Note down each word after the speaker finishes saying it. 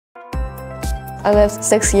I lived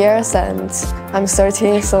 6 years and I'm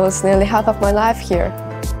 13, so it's nearly half of my life here.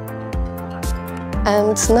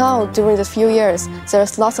 And now, during the few years,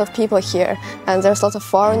 there's lots of people here, and there's lots of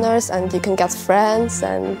foreigners, and you can get friends,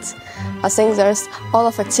 and I think there's a lot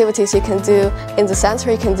of activities you can do in the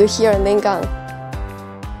center you can do here in Lingang.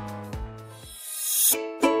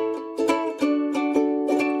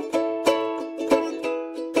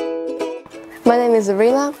 My name is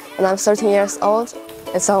Iryna, and I'm 13 years old.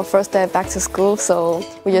 It's our first day back to school, so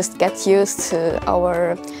we just get used to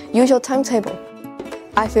our usual timetable.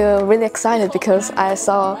 I feel really excited because I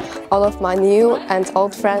saw all of my new and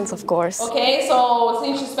old friends, of course. Okay, so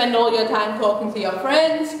since you spend all your time talking to your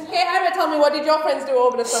friends, okay, Iryna, tell me, what did your friends do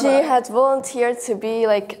over the summer? She had volunteered to be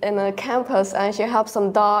in a campus, and she helped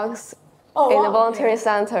some dogs in a voluntary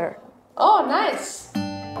center. Oh, nice.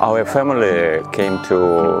 Our family came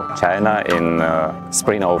to China in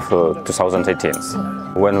spring of 2018.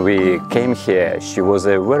 When we came here, she was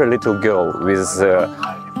a very little girl with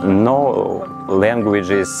no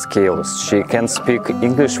language skills. She can speak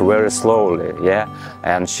English very slowly, yeah,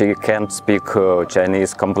 and she can't speak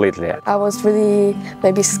Chinese completely. I was really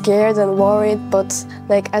maybe scared and worried, but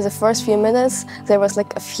at the first few minutes, there was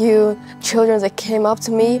a few children that came up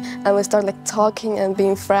to me, and we started talking and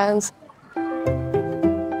being friends.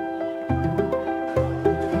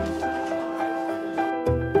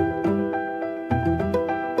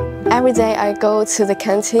 Every day I go to the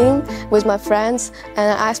canteen with my friends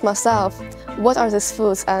and I ask myself, what are these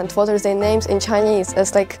foods and what are their names in Chinese?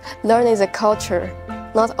 It's like learning the culture,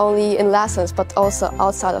 not only in lessons but also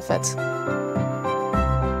outside of it.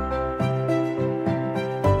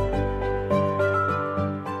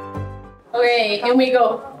 Okay, here we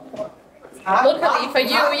go. Look at me for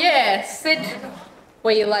you, yeah. Sit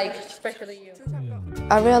where you like, especially you.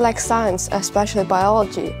 I really like science, especially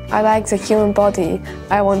biology. I like the human body.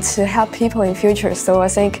 I want to help people in future, so I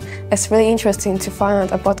think it's really interesting to find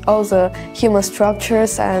out about all the human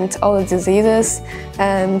structures and all the diseases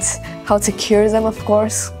and how to cure them, of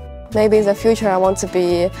course. Maybe in the future I want to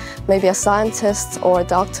be maybe a scientist or a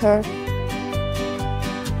doctor.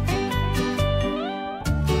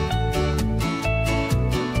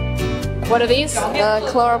 What are these?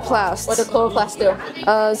 Chloroplasts. What do chloroplasts do?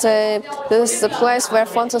 This is the place where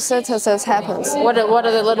photosynthesis happens. What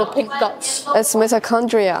are the little pink dots? It's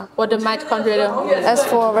mitochondria. What do mitochondria do? As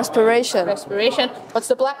for respiration. Respiration. What's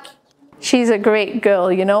the black? She's a great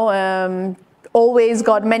girl, you know. Always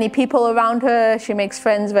got many people around her. She makes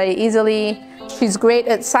friends very easily. She's great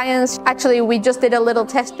at science. Actually, we just did a little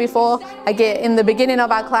test before. In the beginning of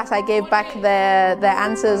our class, I gave back their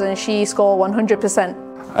answers and she scored 100%.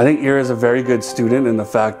 I think Ira is a very good student in the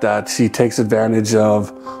fact that she takes advantage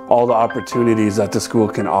of all the opportunities that the school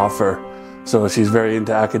can offer. So she's very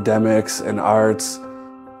into academics and arts.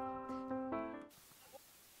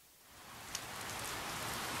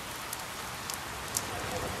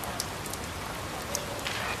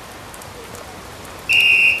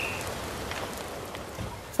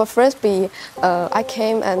 For Frisbee, I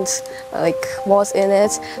came and was in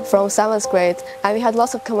it from 7th grade, and we had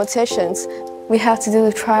lots of competitions. We had to do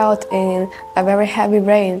the tryout in a very heavy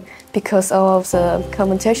rain because of the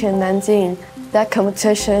competition in Nanjing. That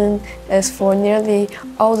competition is for nearly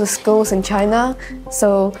all the schools in China,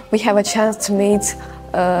 so we have a chance to meet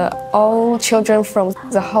all children from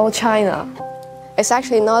the whole China. It's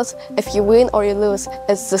actually not if you win or you lose,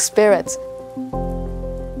 it's the spirit.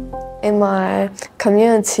 In my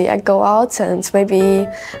community, I go out and maybe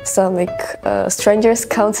some strangers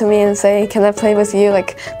come to me and say, can I play with you,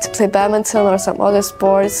 to play badminton or some other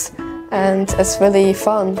sports, and it's really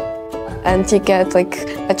fun. And you get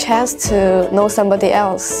a chance to know somebody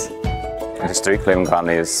else. District Lingang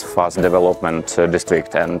is fast development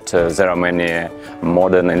district, and there are many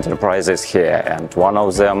modern enterprises here, and one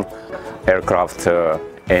of them, Aircraft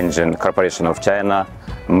Engine Corporation of China,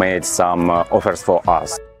 made some offers for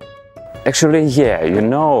us. Actually, yeah, you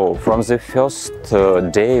know, from the first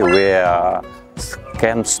day we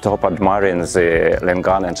can't stop admiring the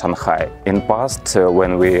Lingang and Shanghai. In past,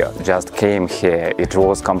 when we just came here, it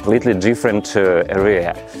was completely different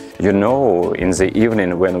area. You know, in the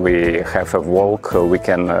evening when we have a walk, we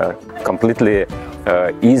can completely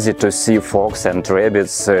easy to see fox and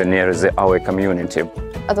rabbits near our community.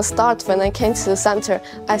 At the start, when I came to the center,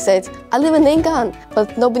 I said, I live in Lingang,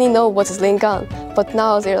 but nobody knows what is Lingang. But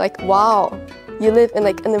now they're like, wow, you live in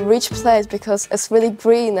a rich place because it's really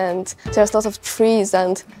green and there's lots of trees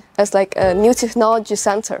and it's like a new technology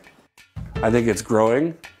center. I think it's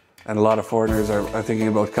growing, and a lot of foreigners are thinking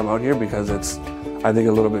about coming out here because it's, I think,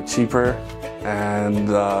 a little bit cheaper and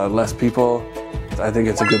less people. I think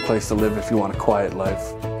it's a good place to live if you want a quiet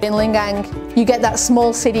life. In Lingang, you get that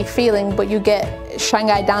small city feeling, but you get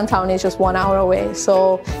Shanghai downtown is just 1 hour away.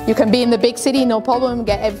 So you can be in the big city, no problem,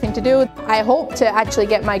 get everything to do. I hope to actually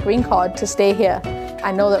get my green card to stay here.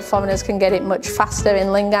 I know that foreigners can get it much faster in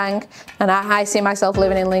Lingang, and I see myself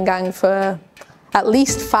living in Lingang for at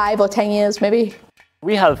least 5 or 10 years maybe.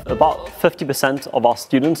 We have about 50% of our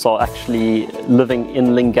students are actually living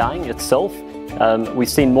in Lingang itself. We've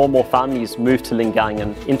seen more and more families move to Lingang,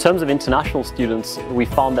 and in terms of international students, we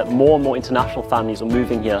found that more and more international families are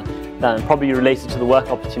moving here, probably related to the work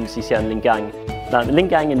opportunities here in Lingang.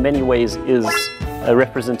 Lingang in many ways is a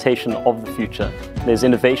representation of the future. There's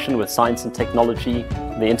innovation with science and technology,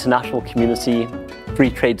 the international community, free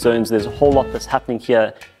trade zones. There's a whole lot that's happening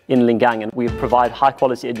here in Lingang, and we provide high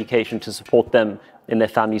quality education to support them in their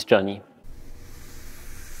family's journey.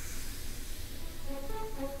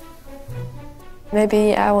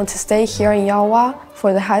 Maybe I want to stay here in Iowa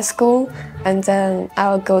for the high school, and then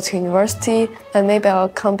I'll go to university, and maybe I'll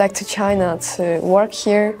come back to China to work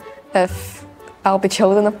here if I'll be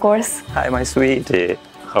chosen, of course. Hi, my sweetie.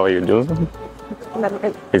 How are you doing?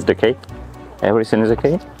 Is it okay? Everything is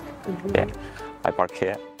okay? Yeah. I park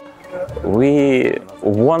here. We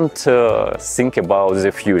want to think about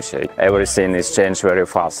the future. Everything is changed very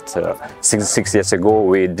fast. 6 years ago,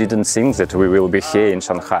 we didn't think that we will be here in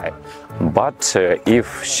Shanghai. But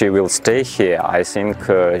if she will stay here, I think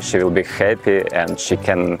she will be happy and she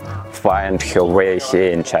can find her way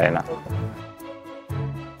here in China.